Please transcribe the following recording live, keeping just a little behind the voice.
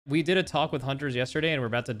We did a talk with hunters yesterday, and we're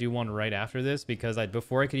about to do one right after this because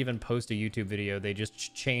before I could even post a YouTube video, they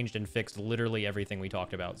just changed and fixed literally everything we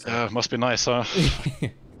talked about. So. Must be nice, huh?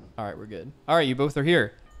 All right, we're good. All right, you both are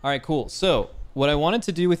here. All right, cool. So what I wanted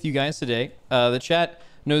to do with you guys today, the chat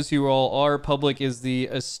knows who you all are. Publik is the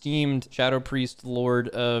esteemed Shadow Priest Lord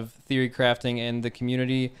of Theory Crafting and the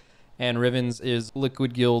community, and Rivenz is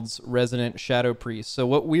Liquid Guild's resident Shadow Priest. So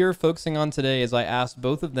what we are focusing on today is I asked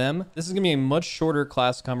both of them. This is going to be a much shorter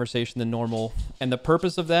class conversation than normal, and the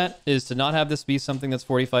purpose of that is to not have this be something that's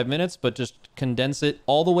 45 minutes, but just condense it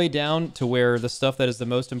all the way down to where the stuff that is the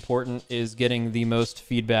most important is getting the most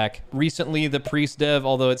feedback. Recently, the Priest dev,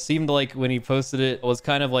 although it seemed like when he posted it, was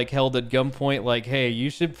kind of like held at gunpoint, like, hey, you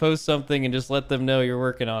should post something and just let them know you're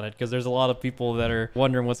working on it, because there's a lot of people that are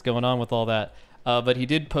wondering what's going on with all that. But he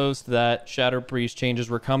did post that Shadow Priest changes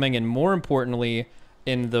were coming, and more importantly,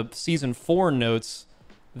 in the Season 4 notes,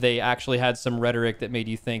 they actually had some rhetoric that made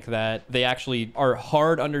you think that they actually are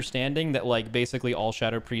hard understanding that, like, basically all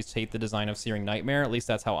Shadow Priests hate the design of Searing Nightmare. At least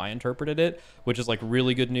that's how I interpreted it, which is, like,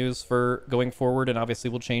 really good news for going forward, and obviously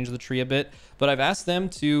will change the tree a bit. But I've asked them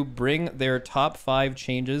to bring their top 5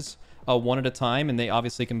 changes one at a time, and they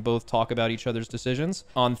obviously can both talk about each other's decisions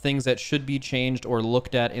on things that should be changed or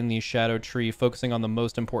looked at in the shadow tree, focusing on the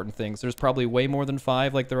most important things. There's probably way more than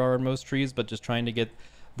 5 like there are in most trees, but just trying to get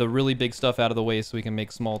the really big stuff out of the way so we can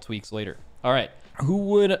make small tweaks later. All right, who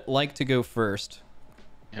would like to go first?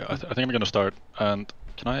 Yeah, I think I'm gonna start. And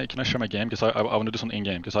can I share my game, because I want to do something in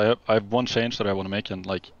game, because I have one change that I want to make and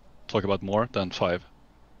like talk about more than 5,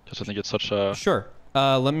 because I think it's such a sure.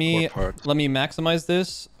 Let me maximize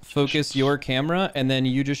this, focus your camera, and then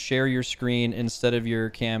you just share your screen instead of your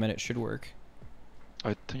cam, and it should work.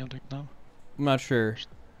 I think I'll do it now. I'm not sure.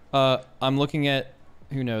 I'm looking at,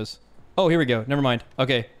 who knows? Oh, here we go. Never mind.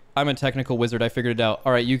 Okay, I'm a technical wizard. I figured it out.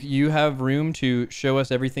 All right, you have room to show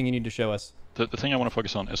us everything you need to show us. The thing I want to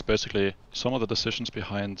focus on is basically some of the decisions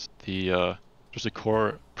behind the just the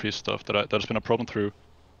core priest stuff that has been a problem through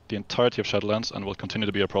the entirety of Shadowlands and will continue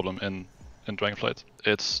to be a problem in Dragonflight.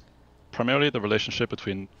 It's primarily the relationship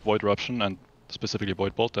between Void Eruption and specifically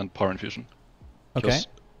Void Bolt and Power Infusion. Okay. Because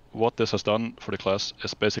what this has done for the class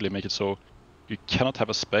is basically make it so you cannot have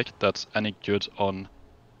a spec that's any good on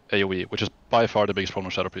AoE, which is by far the biggest problem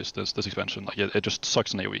with Shadow Priest, this expansion. Like it just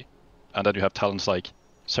sucks in AoE. And then you have talents like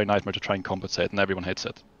Searing Nightmare to try and compensate, and everyone hates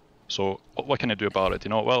it. So what can you do about it? You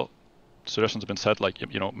know, well, suggestions have been said like,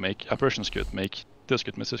 you know, make apparitions good, make this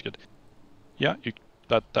good, make this good. Yeah,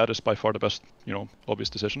 that is by far the best, you know, obvious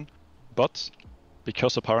decision. But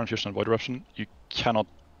because of Power Infusion and Void Eruption, you cannot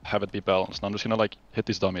have it be balanced. And I'm just gonna like hit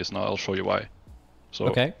these dummies, and I'll show you why. So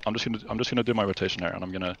okay. I'm just gonna do my rotation here, and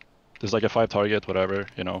I'm gonna. This is like a 5 target, whatever,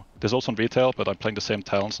 you know. There's also on retail, but I'm playing the same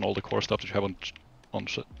talents and all the core stuff that you have on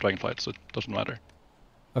Dragonflight, so it doesn't matter.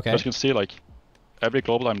 Okay. As you can see, like every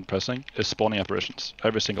global I'm pressing is spawning apparitions,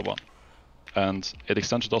 every single one, and it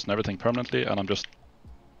extends dust and everything permanently, and I'm just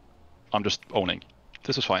owning.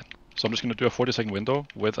 This is fine. So I'm just gonna do a 40-second window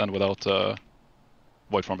with and without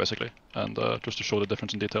void form basically, and just to show the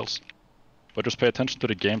difference in details. But just pay attention to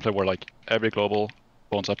the gameplay where like every global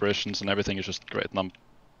spawns apparitions and everything is just great. And I'm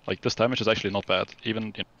like, this damage is actually not bad.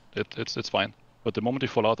 Even you know, it's fine. But the moment you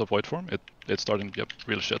fall out of void form, it's starting to get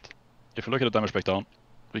real shit. If you look at the damage breakdown,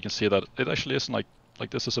 we can see that it actually isn't like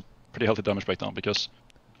this is a pretty healthy damage breakdown, because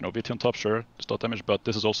you know, VT on top, sure, it's not damage, but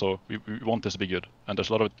this is also, we want this to be good. And there's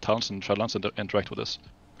a lot of talents in Shadowlands that interact with this.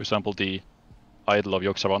 For example, the Idol of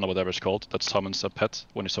Yogg-Savanna, whatever it's called, that summons a pet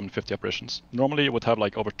when you summon 50 apparitions. Normally you would have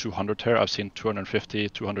like over 200 here. I've seen 250,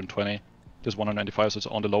 220. There's 195, so it's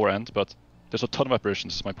on the lower end, but there's a ton of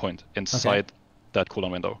apparitions, is my point, inside that cooldown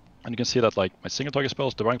window. And you can see that like my single target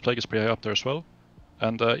spells, Divine Plague is pretty high up there as well.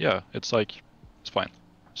 And yeah, it's like, it's fine.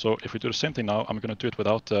 So if we do the same thing now, I'm gonna do it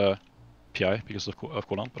without PI because of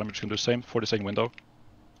cooldown, but I'm just gonna do the same 40-second window.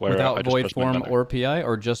 Where without void form or PI,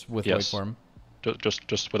 or just with void form?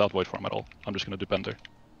 Just without void form at all. I'm just gonna do Bender.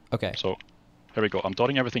 Okay. So here we go. I'm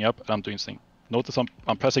dotting everything up and I'm doing this thing. Notice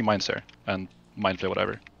I'm pressing Mind Sear and Mind Flay,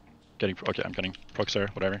 whatever. I'm getting Proc Sear,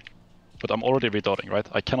 whatever. But I'm already redotting, right?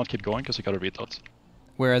 I cannot keep going because I gotta redot.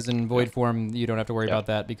 Whereas in void form, you don't have to worry about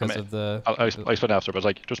that because of the... I'll explain after, but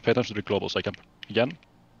like, just pay attention to the globals. Like, I'm, again,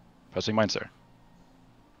 pressing Mind Sear.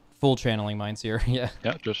 Full channeling Mind Sear, yeah.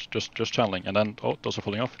 Yeah, just channeling. And then, oh, those are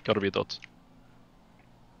falling off. Gotta redot.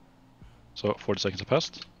 So, 40 seconds have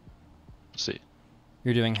passed. Let's see.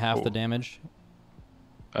 You're doing half the damage?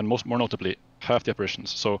 And more notably, half the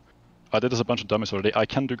apparitions. So, I did this a bunch of dummies already. I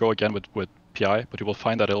can go again with PI, but you will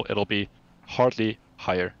find that it'll be hardly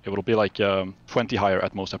higher. It will be like 20 higher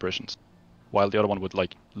at most apparitions. while the other one would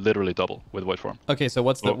like literally double with void form. Okay, so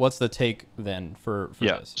what's the take then for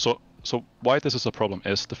this? So why this is a problem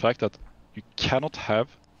is the fact that you cannot have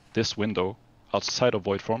this window outside of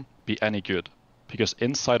void form be any good, because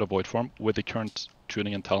inside of void form with the current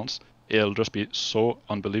tuning and talents, it'll just be so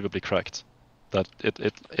unbelievably cracked that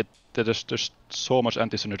there's so much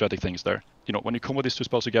anti-synergetic things there. You know, when you come with these two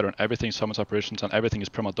spells together and everything summons apparitions and everything is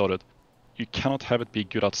perma-dotted, you cannot have it be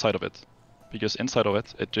good outside of it, because inside of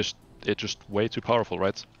it, it's just way too powerful,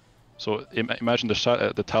 right? So imagine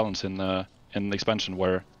the talents in the expansion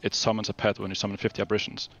where it summons a pet when you summon 50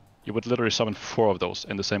 apparitions. You would literally summon 4 of those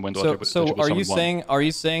in the same window. So are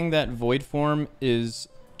you saying that void form is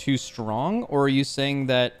too strong, or are you saying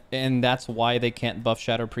that and that's why they can't buff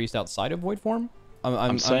Shadow Priest outside of void form?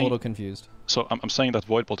 I'm a little confused. So I'm saying that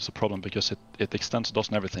void bolt is a problem because it extends DOS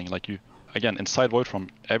and everything. Like you, again, inside void form,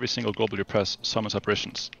 every single global you press summons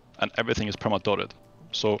apparitions, and everything is perma-dotted.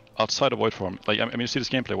 So outside of void form, like I mean, you see this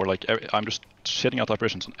gameplay where like I'm just shitting out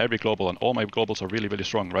apparitions on every global, and all my globals are really, really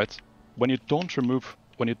strong, right? When you don't remove,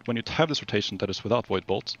 when you have this rotation that is without void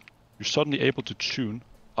bolts, you're suddenly able to tune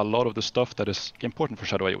a lot of the stuff that is important for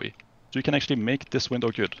Shadow AoE. So you can actually make this window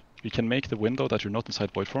good. You can make the window that you're not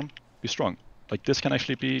inside void form be strong. Like this can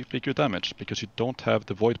actually be good damage because you don't have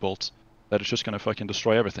the void bolts that is just gonna fucking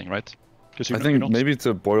destroy everything, right? I think maybe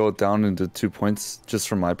to boil it down into 2 points, just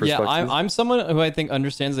from my perspective. Yeah, I'm someone who I think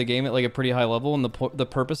understands the game at like a pretty high level, and the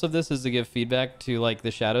purpose of this is to give feedback to like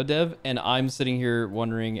the Shadow dev, and I'm sitting here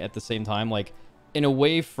wondering at the same time, like, in a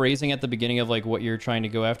way, phrasing at the beginning of like what you're trying to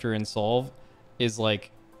go after and solve is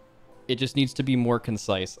like, it just needs to be more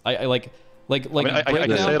concise. I can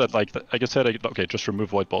say that like I can say that okay, just remove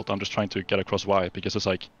void bolt. I'm just trying to get across why, because it's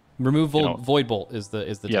like remove void bolt is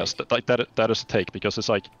the yes, take. Like that is the take, because it's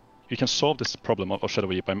like you can solve this problem of Shadow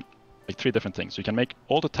AoE by like 3 different things. You can make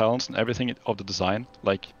all the talents and everything of the design,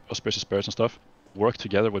 like auspicious spirits and stuff, work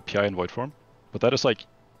together with PI and void form. But that is like,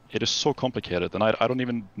 it is so complicated, and I don't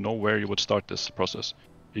even know where you would start this process.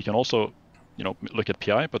 You can also, you know, look at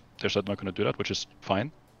PI, but they're not going to do that, which is fine.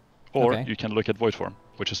 Or you can look at void form,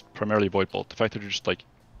 which is primarily void bolt. The fact that you're just like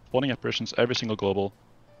spawning apparitions every single global,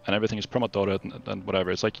 and everything is perma-dotted and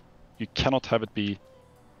whatever. It's like you cannot have it be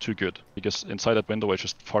too good, because inside that window it's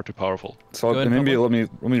just far too powerful. So maybe let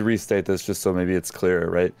me restate this just so maybe it's clearer,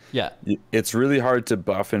 right? Yeah. It's really hard to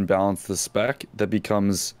buff and balance the spec that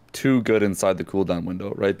becomes too good inside the cooldown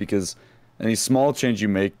window, right? Because any small change you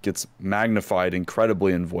make gets magnified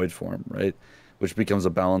incredibly in void form, right? Which becomes a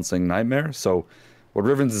balancing nightmare. So what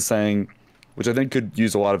Rivenz is saying, which I think could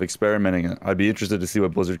use a lot of experimenting, I'd be interested to see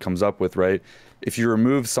what Blizzard comes up with, right? If you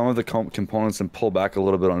remove some of the components and pull back a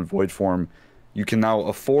little bit on void form, you can now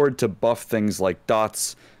afford to buff things like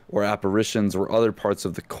dots or apparitions or other parts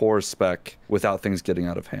of the core spec without things getting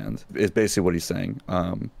out of hand. Is basically what he's saying.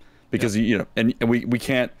 Because you know, and we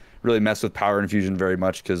can't really mess with power infusion very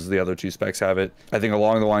much because the other 2 specs have it. I think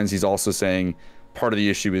along the lines he's also saying part of the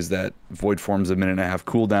issue is that void form's a 1.5-minute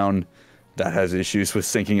cooldown. That has issues with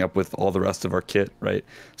syncing up with all the rest of our kit, right?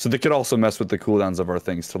 So they could also mess with the cooldowns of our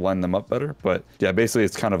things to line them up better. But yeah, basically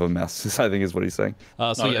it's kind of a mess, I think is what he's saying.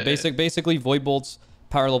 Basically void bolts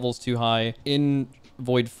power levels too high in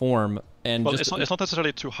void form, and well, it's not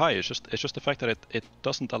necessarily too high. It's just the fact that it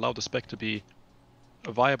doesn't allow the spec to be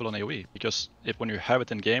viable on AoE, because when you have it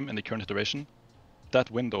in game in the current iteration, that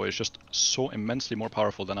window is just so immensely more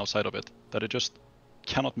powerful than outside of it that it just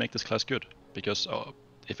cannot make this class good, because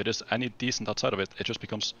if it is any decent outside of it, it just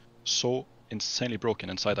becomes so insanely broken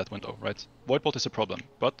inside that window, right? Void bolt is a problem,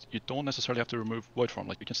 but you don't necessarily have to remove void form.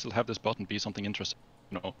 Like, you can still have this button be something interesting.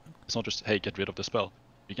 You know, it's not just, hey, get rid of the spell.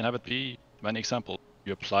 You can have it be many examples.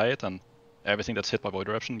 You apply it, and everything that's hit by void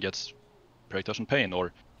eruption gets break touch and pain,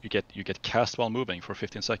 or you get cast while moving for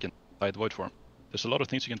 15 seconds by the void form. There's a lot of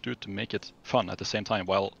things you can do to make it fun at the same time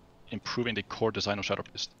while improving the core design of Shadow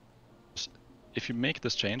Priest. If you make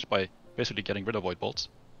this change by basically getting rid of void bolts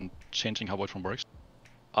and changing how void form works,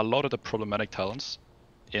 a lot of the problematic talents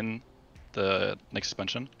in the next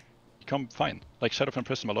expansion become fine. Like Shadow Flame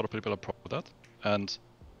Prism, a lot of people are pro with that, and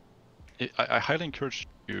I highly encourage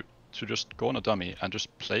you to just go on a dummy and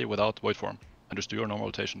just play without void form and just do your normal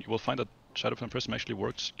rotation. You will find that Shadow Flame Prism actually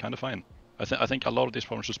works kind of fine. I think a lot of these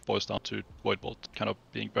problems just boils down to void bolt kind of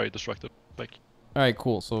being very destructive. Like, all right,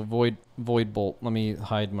 cool. So void bolt. Let me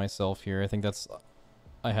hide myself here. I think that's.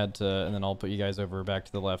 I had to, and then I'll put you guys over back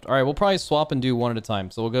to the left. All right, we'll probably swap and do one at a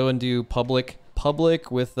time. So we'll go and do public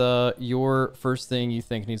with your first thing you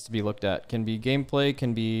think needs to be looked at. Can be gameplay,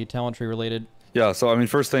 can be talent tree related. Yeah, so I mean,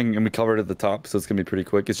 first thing, and we covered it at the top, so it's gonna be pretty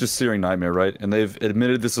quick. It's just Searing Nightmare, right? And they've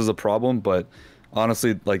admitted this is a problem, but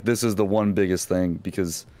honestly, like, this is the one biggest thing,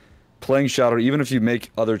 because playing Shadow, even if you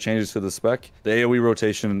make other changes to the spec, the AoE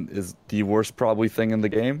rotation is the worst probably thing in the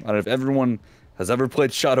game. And if everyone has ever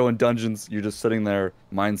played Shadow in dungeons, you're just sitting there,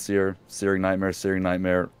 Mind Seer, Searing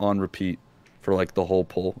Nightmare on repeat for like the whole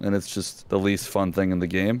pull, and it's just the least fun thing in the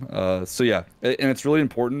game. So yeah, and it's really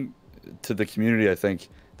important to the community, I think.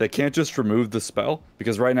 They can't just remove the spell,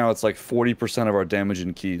 because right now it's like 40% of our damage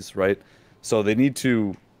in keys, right? So they need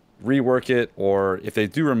to rework it, or if they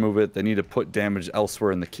do remove it, they need to put damage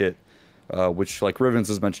elsewhere in the kit, which, like Rivenz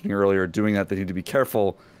was mentioning earlier, doing that, they need to be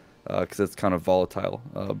careful, because it's kind of volatile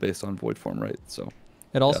based on void form, right? So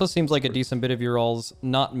it also seems like a decent bit of your all's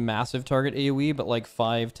not massive target AoE, but like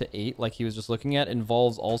 5 to 8, like he was just looking at,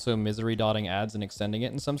 involves also misery dotting adds and extending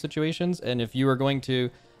it in some situations. And if you are going to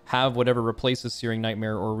have whatever replaces Searing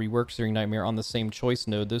Nightmare or rework Searing Nightmare on the same choice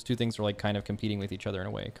node, those two things are like kind of competing with each other in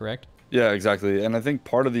a way, correct? Yeah, exactly. And I think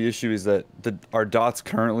part of the issue is that our dots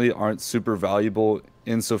currently aren't super valuable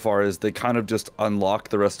insofar as they kind of just unlock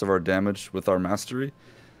the rest of our damage with our mastery.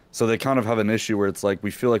 So they kind of have an issue where it's like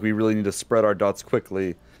we feel like we really need to spread our dots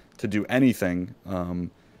quickly to do anything.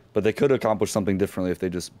 But they could accomplish something differently if they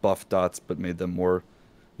just buffed dots but made them more,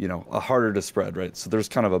 you know, harder to spread, right? So there's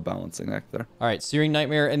kind of a balancing act there. All right, Searing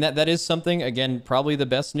Nightmare, and that is something, again, probably the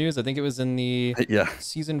best news. I think it was in the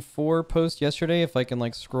Season 4 post yesterday, if I can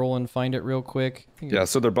like scroll and find it real quick. Yeah,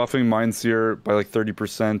 so they're buffing Mind Seer by like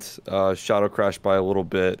 30%, Shadow Crash by a little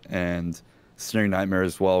bit, and Searing Nightmare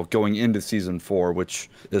as well, going into Season 4, which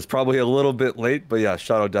is probably a little bit late, but yeah,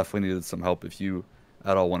 Shadow definitely needed some help if you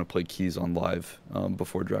at all want to play keys on live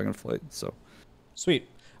before Dragonflight. So sweet.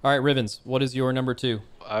 All right, Rivenz, what is your number 2?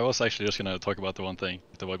 I was actually just gonna talk about the one thing,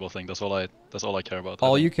 the Void Bolt thing. That's all I care about.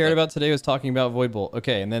 All you cared about today was talking about Void Bolt.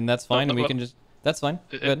 Okay, and then that's fine, and we can just... That's fine.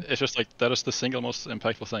 It's just like, that is the single most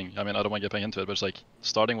impactful thing. I mean, I don't want to get back into it, but it's like,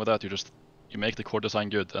 starting with that, you make the core design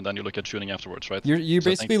good, and then you look at tuning afterwards, right? You're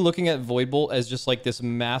basically looking at Void Bolt as just like this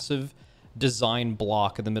massive design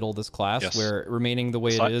block in the middle of this class, where remaining the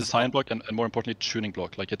way it is... Design block, and more importantly, tuning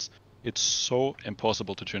block. Like, it's so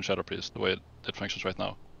impossible to tune Shadow Priest the way it functions right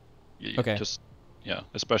now. Okay. Yeah,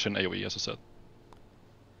 especially in AoE, as I said.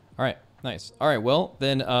 All right, nice. All right, well,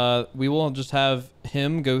 then we will just have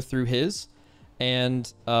him go through his,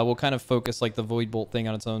 and we'll kind of focus like the Void Bolt thing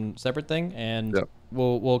on its own separate thing, and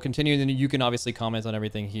we'll continue, and then you can obviously comment on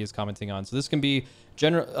everything he is commenting on. So this can be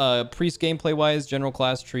general priest gameplay-wise, general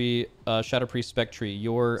class tree, Shadow Priest spec tree.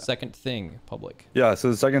 Your second thing, Public. Yeah, so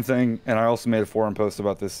the second thing, and I also made a forum post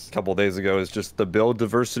about this a couple of days ago, is just the build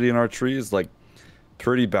diversity in our tree is like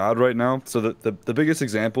pretty bad right now. So the biggest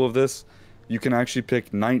example of this, you can actually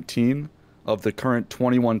pick 19 of the current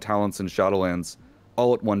 21 talents in Shadowlands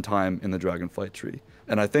all at one time in the Dragonflight tree.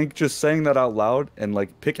 And I think just saying that out loud and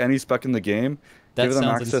like pick any spec in the game, give them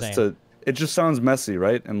access to it, just sounds messy,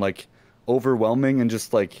 right? And like overwhelming and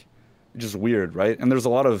just weird, right? And there's a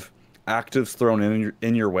lot of actives thrown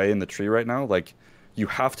in your way in the tree right now. Like you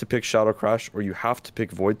have to pick Shadow Crash or you have to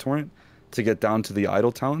pick Void Torrent to get down to the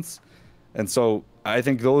idle talents. And so I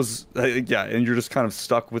think those, yeah, and you're just kind of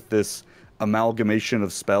stuck with this amalgamation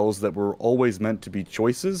of spells that were always meant to be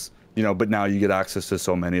choices, you know, but now you get access to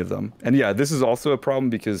so many of them. And yeah, this is also a problem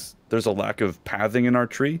because there's a lack of pathing in our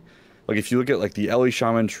tree. Like if you look at like the Ellie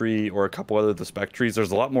Shaman tree or a couple other of the spec trees,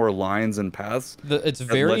 there's a lot more lines and paths. It's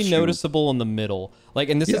very noticeable in the middle. Like,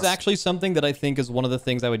 and this is actually something that I think is one of the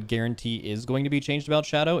things I would guarantee is going to be changed about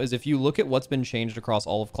Shadow, is if you look at what's been changed across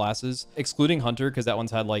all of classes, excluding Hunter, because that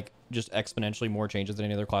one's had like just exponentially more changes than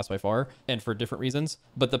any other class by far, and for different reasons.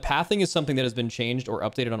 But the pathing is something that has been changed or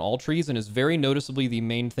updated on all trees and is very noticeably the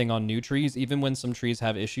main thing on new trees. Even when some trees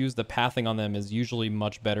have issues, the pathing on them is usually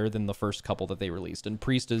much better than the first couple that they released. And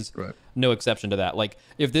Priest is no exception to that. Like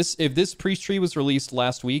if this Priest tree was released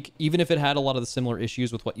last week, even if it had a lot of the similar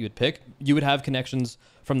issues with what you would pick, you would have connections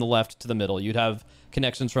from the left to the middle. You'd have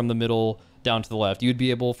connections from the middle down to the left. You'd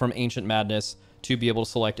be able from Ancient Madness to be able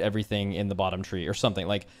to select everything in the bottom tree or something.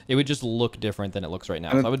 Like it would just look different than it looks right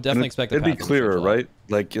now. So I would definitely expect it'd be clearer, right?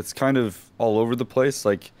 Like it's kind of all over the place.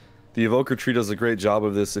 Like the Evoker tree does a great job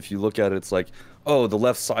of this. If you look at it, it's like, oh, the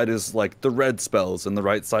left side is like the red spells and the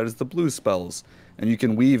right side is the blue spells. And you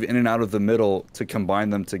can weave in and out of the middle to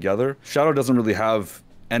combine them together. Shadow doesn't really have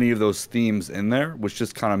any of those themes in there, which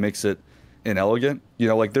just kind of makes it inelegant. You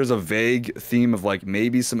know, like there's a vague theme of like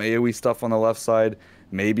maybe some AoE stuff on the left side,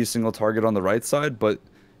 maybe single target on the right side, but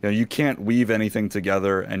you know, you can't weave anything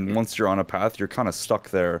together, and once you're on a path, you're kind of stuck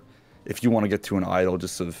there if you want to get to an idol,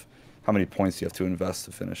 just of how many points you have to invest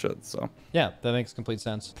to finish it. So yeah, that makes complete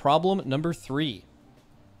sense. Problem number 3.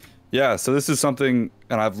 Yeah, so this is something,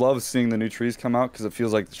 and I've loved seeing the new trees come out because it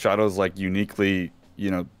feels like Shadow's like uniquely, you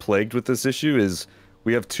know, plagued with this issue, is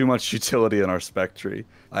we have too much utility in our spec tree.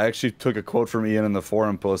 I actually took a quote from Ian in the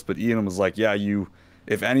forum post, but Ian was like, yeah,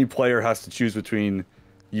 if any player has to choose between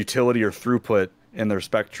utility or throughput in their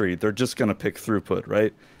spec tree, they're just going to pick throughput,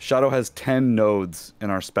 right? Shadow has 10 nodes in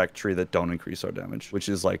our spec tree that don't increase our damage, which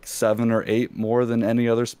is like 7 or 8 more than any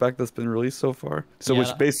other spec that's been released so far. So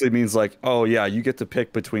which basically means like, oh yeah, you get to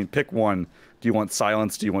pick one. Do you want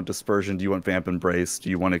silence? Do you want dispersion? Do you want vamp embrace? Do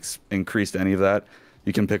you want increased any of that?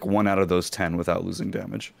 You can pick one out of those 10 without losing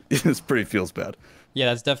damage. This pretty feels bad. Yeah,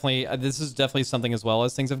 that's definitely, this is definitely something as well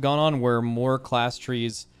as things have gone on where more class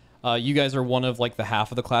trees. You guys are one of like the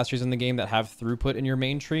half of the class trees in the game that have throughput in your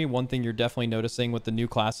main tree. One thing you're definitely noticing with the new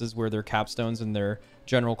classes where their capstones in their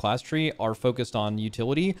general class tree are focused on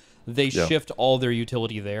utility, they shift all their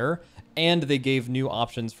utility there, and they gave new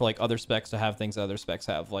options for like other specs to have things that other specs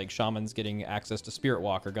have, like shamans getting access to Spirit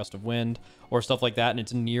Walk or Gust of Wind or stuff like that, and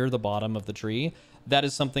it's near the bottom of the tree. That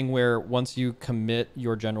is something where once you commit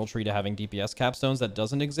your general tree to having DPS capstones, that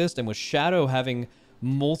doesn't exist, and with Shadow having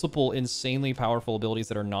multiple insanely powerful abilities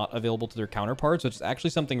that are not available to their counterparts, which is actually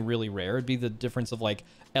something really rare. It'd be the difference of like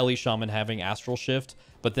Ellie Shaman having Astral Shift,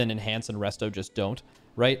 but then Enhance and Resto just don't,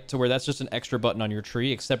 right? To where that's just an extra button on your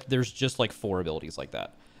tree, except there's just like 4 abilities like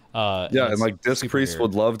that. And like Disc Priest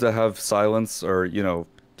would love to have Silence or, you know,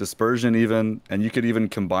 Dispersion even, and you could even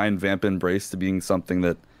combine Vamp Embrace to being something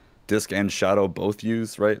that Disc and Shadow both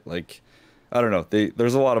use, right? Like, I don't know.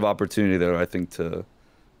 There's a lot of opportunity there, I think, to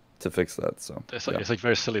fix that. So it's like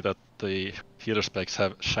very silly that the healer specs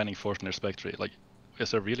have Shining Force in their spec tree. Like,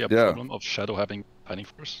 is there really a problem of Shadow having Shining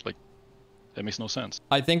Force? Like, it makes no sense.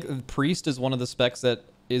 I think Priest is one of the specs that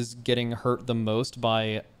is getting hurt the most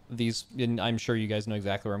by these, and I'm sure you guys know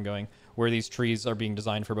exactly where I'm going, where these trees are being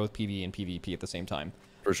designed for both PvE and PvP at the same time.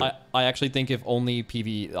 For sure. I actually think if only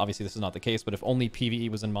PvE, obviously this is not the case, but if only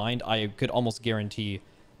PvE was in mind, I could almost guarantee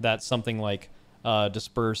that something like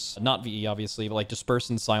Disperse, not VE obviously, but like Disperse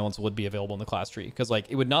and Silence would be available in the class tree, because like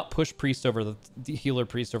it would not push Priest over the healer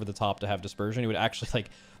Priest over the top to have Dispersion. It would actually, like,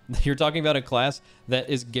 you're talking about a class that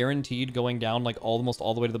is guaranteed going down like almost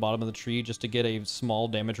all the way to the bottom of the tree just to get a small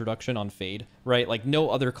damage reduction on Fade, right? Like no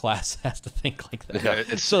other class has to think like that. Yeah,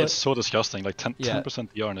 it's so disgusting. Like 10%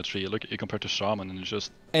 DR in a tree. Look, you compare to Shaman, and it's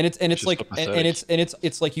just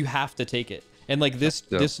it's like you have to take it. And like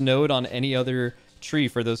this node on any other tree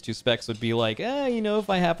for those 2 specs would be like, you know, if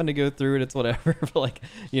I happen to go through it, it's whatever. But like,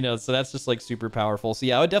 you know, so that's just like super powerful. So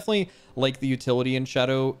yeah, I would definitely like the utility in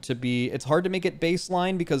Shadow to be, it's hard to make it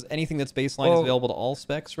baseline because anything that's baseline is available to all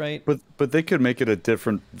specs, right? But they could make it a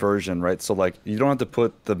different version, right? So like, you don't have to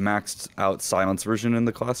put the maxed out Silence version in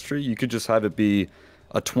the class tree. You could just have it be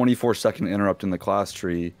a 24-second interrupt in the class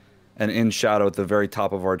tree, and in Shadow at the very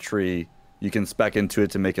top of our tree, you can spec into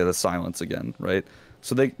it to make it a Silence again, right?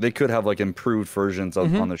 So they could have like improved versions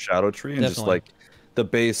of on the Shadow tree, and just like the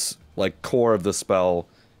base like core of the spell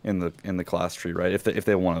in the class tree, right? If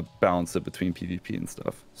they want to balance it between PvP and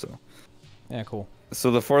stuff. So yeah, cool. So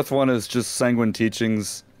the 4th one is just Sanguine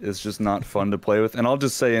Teachings is just not fun to play with, and I'll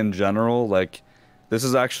just say in general, like this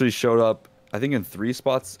has actually showed up I think in 3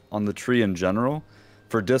 spots on the tree in general.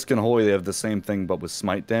 For Disc and Holy, they have the same thing but with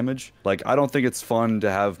smite damage. Like I don't think it's fun to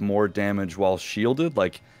have more damage while shielded.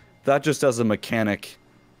 Like that just as a mechanic,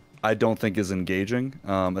 I don't think is engaging,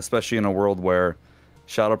 especially in a world where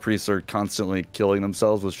Shadow Priests are constantly killing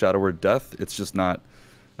themselves with Shadow Word Death. It's just not,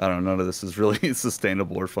 I don't know, none of this is really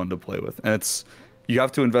sustainable or fun to play with. And you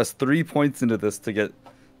have to invest 3 points into this to get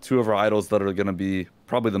 2 of our idols that are going to be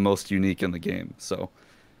probably the most unique in the game. So,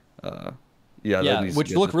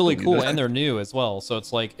 which look really cool, and they're new as well. So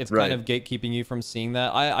it's like it's kind of gatekeeping you from seeing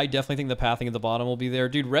that. I definitely think the pathing at the bottom will be there,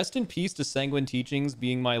 dude. Rest in peace to Sanguine Teachings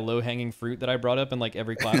being my low-hanging fruit that I brought up in like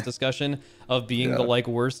every class discussion of being the like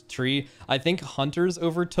worst tree. I think Hunters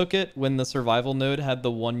overtook it when the survival node had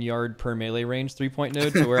the 1 yard per melee range 3-point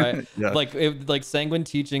node, to where I like Sanguine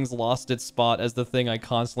Teachings lost its spot as the thing I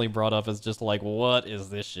constantly brought up as just like, what is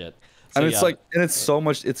this shit? So, and it's it's so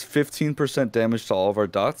much. It's 15% damage to all of our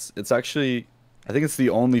dots. It's actually, I think it's the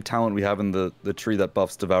only talent we have in the tree that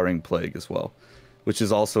buffs Devouring Plague as well, which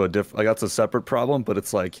is also like that's a separate problem. But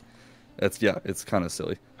it's like, it's kind of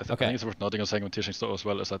silly. I think it's worth noting on Sanguine Teachings though as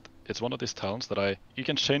well is that it's one of these talents that you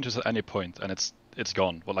can change this at any point and it's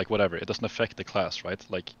gone. Well, like whatever, it doesn't affect the class, right?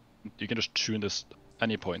 Like you can just tune this at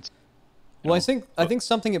any point. Well, I think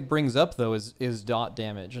something it brings up though is dot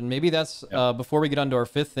damage, and maybe that's before we get onto our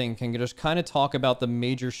 5th thing, can just kind of talk about the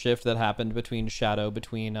major shift that happened between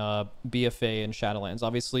BFA and Shadowlands.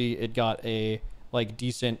 Obviously, it got a like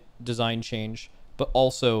decent design change, but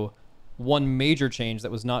also one major change that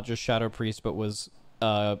was not just Shadow Priest, but was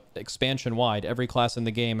expansion wide. Every class in the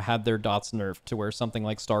game had their dots nerfed to where something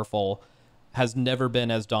like Starfall has never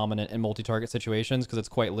been as dominant in multi-target situations because it's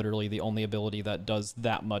quite literally the only ability that does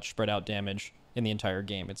that much spread out damage in the entire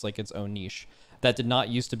game. It's like its own niche. That did not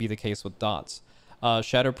used to be the case with dots.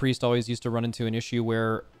 Shadow Priest always used to run into an issue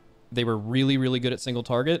where they were really, really good at single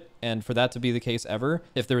target, and for that to be the case ever,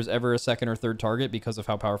 if there was ever a second or third target because of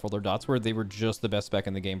how powerful their dots were, they were just the best spec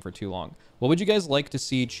in the game for too long. What would you guys like to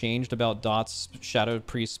see changed about dots, Shadow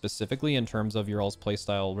Priest specifically, in terms of your all's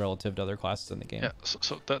playstyle relative to other classes in the game? Yeah,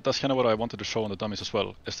 so that's kind of what I wanted to show on the dummies as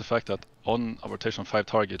well, is the fact that on a rotation of 5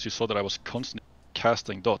 targets, you saw that I was constantly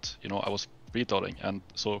casting dot, you know, I was redotting, and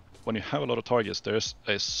so when you have a lot of targets, there's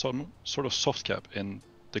some sort of soft cap in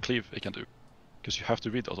the cleave it can do. Because you have to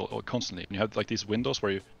read all constantly. And you have like these windows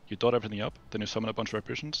where you dot everything up, then you summon a bunch of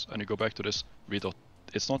apparitions, and you go back to this redot.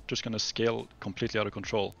 It's not just going to scale completely out of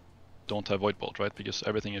control. Don't have Void Bolt, right? Because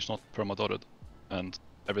everything is not perma-dotted, and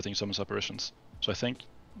everything summons apparitions. So I think,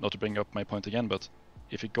 not to bring up my point again, but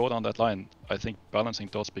if you go down that line, I think balancing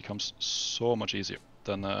dots becomes so much easier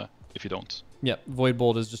than if you don't. Yeah, Void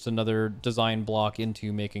Bolt is just another design block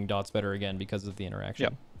into making dots better again because of the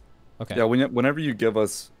interaction. Yeah. Okay. Yeah, whenever you give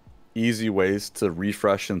us easy ways to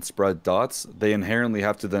refresh and spread dots, they inherently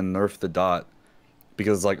have to then nerf the dot,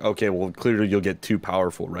 because like, okay, well, clearly you'll get too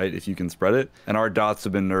powerful, right, if you can spread it. And our dots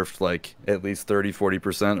have been nerfed like at least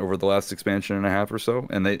 30-40% over the last expansion and a half or so,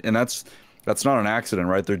 and that's not an accident,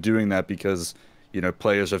 right? They're doing that because, you know,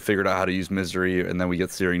 players have figured out how to use Misery, and then we get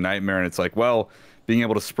Searing Nightmare, and it's like, well, being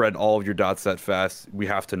able to spread all of your dots that fast, we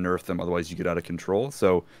have to nerf them, otherwise you get out of control.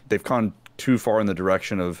 So they've gone too far in the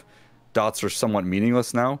direction of dots are somewhat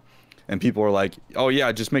meaningless now. And people are like, oh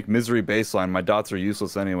yeah, just make Misery baseline. My dots are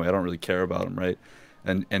useless anyway. I don't really care about them, right?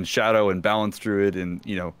 And Shadow and Balance Druid, and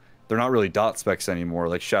you know, they're not really dot specs anymore.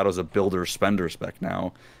 Like Shadow's a builder spender spec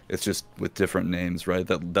now. It's just with different names, right?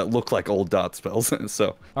 That look like old dot spells.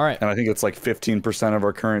 So all right. And I think it's like 15% of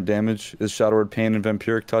our current damage is Shadow Word Pain and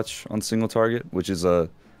Vampiric Touch on single target, which is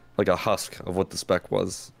like a husk of what the spec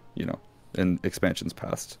was, you know, in expansions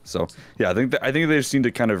past. So yeah, I think they just need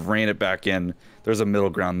to kind of rein it back in. There's a middle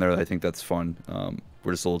ground there. I think that's fun.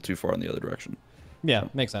 We're just a little too far in the other direction. Yeah,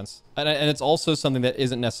 makes sense. And it's also something that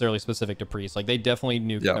isn't necessarily specific to Priest. Like they definitely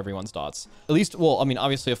nuke everyone's dots. At least, well, I mean,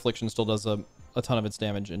 obviously Affliction still does a ton of its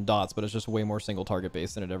damage in dots, but it's just way more single target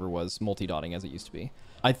based than it ever was multi-dotting as it used to be.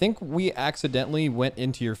 I think we accidentally went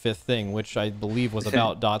into your fifth thing, which I believe was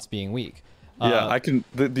about dots being weak. Yeah, I can.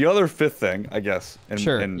 The other fifth thing, I guess,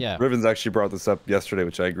 and yeah. Rivenz actually brought this up yesterday,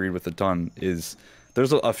 which I agreed with a ton, is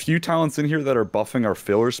there's a few talents in here that are buffing our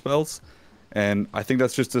filler spells, and I think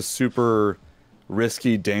that's just a super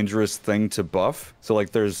risky, dangerous thing to buff. So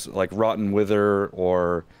like there's like Rotten Wither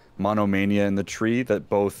or Monomania in the tree that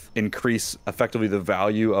both increase effectively the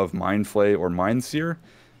value of Mind Flay or Mind Seer,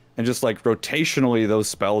 and just like rotationally those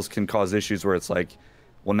spells can cause issues where it's like,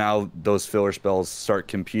 well, now those filler spells start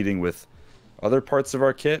competing with other parts of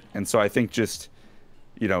our kit. And so I think just,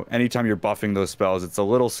 you know, anytime you're buffing those spells, it's a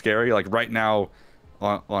little scary. Like right now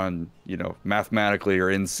on you know, mathematically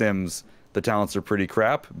or in sims, the talents are pretty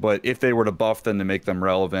crap, but if they were to buff them to make them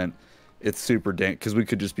relevant, it's super dank, because we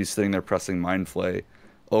could just be sitting there pressing Mind Flay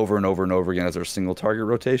over and over and over again as our single target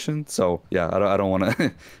rotation. So yeah, I don't want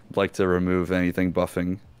to like to remove anything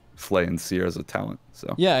buffing Flay and Seer as a talent.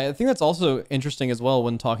 So yeah, I think that's also interesting as well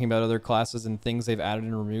when talking about other classes and things they've added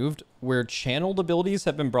and removed, where channeled abilities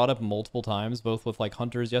have been brought up multiple times, both with like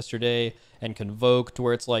Hunters yesterday and Convoked,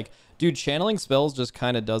 where it's like, dude, channeling spells just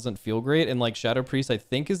kind of doesn't feel great. And like Shadow Priest, I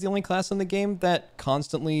think, is the only class in the game that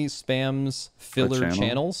constantly spams filler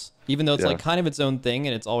channels, even though it's like kind of its own thing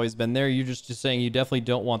and it's always been there. You're just saying you definitely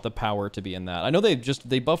don't want the power to be in that. I know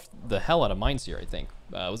they buffed the hell out of Mind Seer, I think.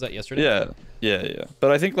 Was that yesterday? Yeah.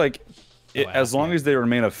 But I think like as long as they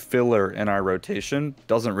remain a filler in our rotation,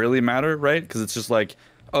 doesn't really matter, right? Because it's just like,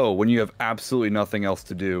 oh, when you have absolutely nothing else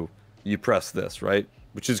to do, you press this, right?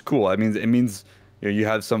 Which is cool. I mean, it means you know, you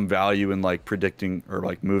have some value in like predicting or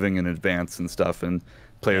like moving in advance and stuff, and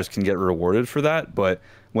players can get rewarded for that. But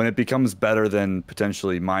when it becomes better than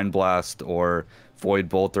potentially Mind Blast or Void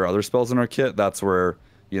Bolt or other spells in our kit, that's where,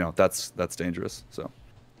 you know, that's dangerous. So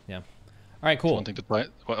yeah. All right, cool. One thing to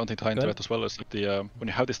tie into that as well is like the when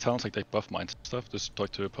you have these talents like they buff mind stuff. Just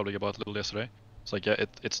talked to Publik about a little yesterday. It's like, yeah,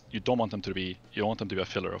 it's you don't want them to be a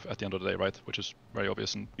filler of at the end of the day, right? Which is very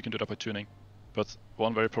obvious, and you can do that by tuning. But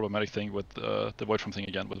one very problematic thing with the Void Form thing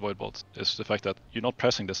again with Void Bolt is the fact that you're not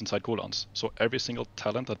pressing this inside cooldowns. So every single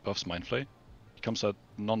talent that buffs Mind Flay becomes a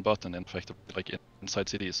non-button in effect, like inside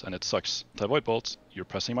CDs, and it sucks. The Void Bolt, you're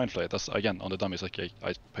pressing Mind Flay. That's again on the dummies. Like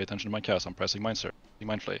I pay attention to my cast. I'm pressing Mind Seer,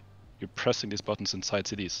 Mind Flay. You're pressing these buttons inside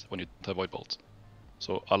CDs when you have Void Bolt.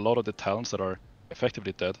 So a lot of the talents that are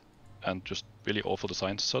effectively dead and just really awful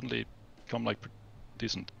designs suddenly become like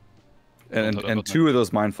decent. And two of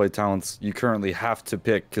those Mind Flay talents you currently have to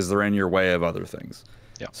pick because they're in your way of other things.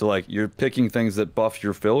 Yeah. So like you're picking things that buff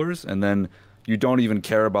your fillers, and then you don't even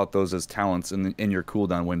care about those as talents in your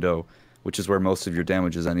cooldown window, which is where most of your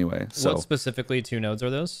damage is anyway. So what specifically 2 nodes are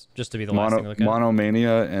those? Just to be the last thing to look at.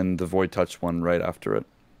 Monomania and the Void Touch one right after it.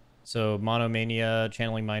 So Monomania,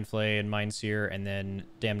 Channeling Mind Flay, and Mind Seer, and then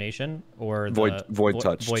Damnation, or the Void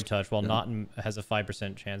Touch. Void Touch. Well, not has a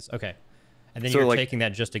 5% chance. Okay. And then you're taking that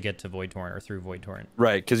just to get to Void Torrent, or through Void Torrent.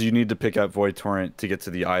 Right, because you need to pick up Void Torrent to get to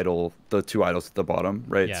the idol, the 2 idols at the bottom,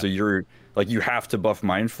 right? Yeah. So you're like, you have to buff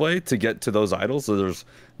Mind Flay to get to those idols, so there's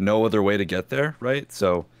no other way to get there, right?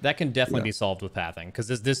 So that can definitely be solved with pathing, because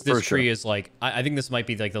this tree is like, I think this might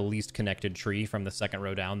be like the least connected tree from the second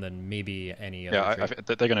row down than maybe any other tree.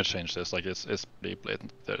 They're gonna change this. Like it's pretty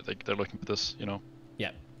blatant. They're looking at this, you know. Yeah.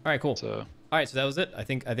 All right. Cool. So. All right, so that was it. I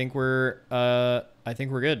think we're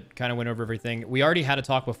good. Kind of went over everything. We already had a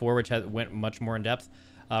talk before, which went much more in depth,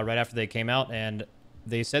 right after they came out, and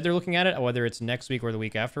they said they're looking at it. Whether it's next week or the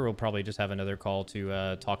week after, we'll probably just have another call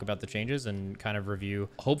to talk about the changes and kind of review.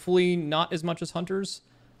 Hopefully, not as much as Hunters,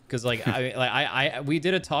 because like we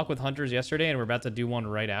did a talk with Hunters yesterday, and we're about to do one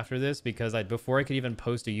right after this because before I could even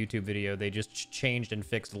post a YouTube video, they just changed and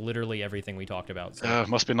fixed literally everything we talked about. So.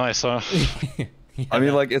 Must be nice, huh? Yeah. I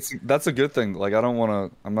mean, like that's a good thing. Like I don't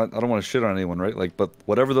want to shit on anyone, right? Like, but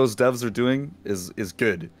whatever those devs are doing is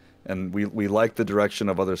good, and we like the direction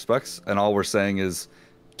of other specs. And all we're saying is,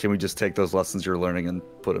 can we just take those lessons you're learning and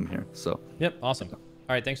put them here? So. Yep. Awesome. All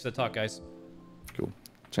right. Thanks for the talk, guys. Cool.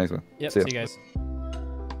 Thanks, man. Yep. See you guys.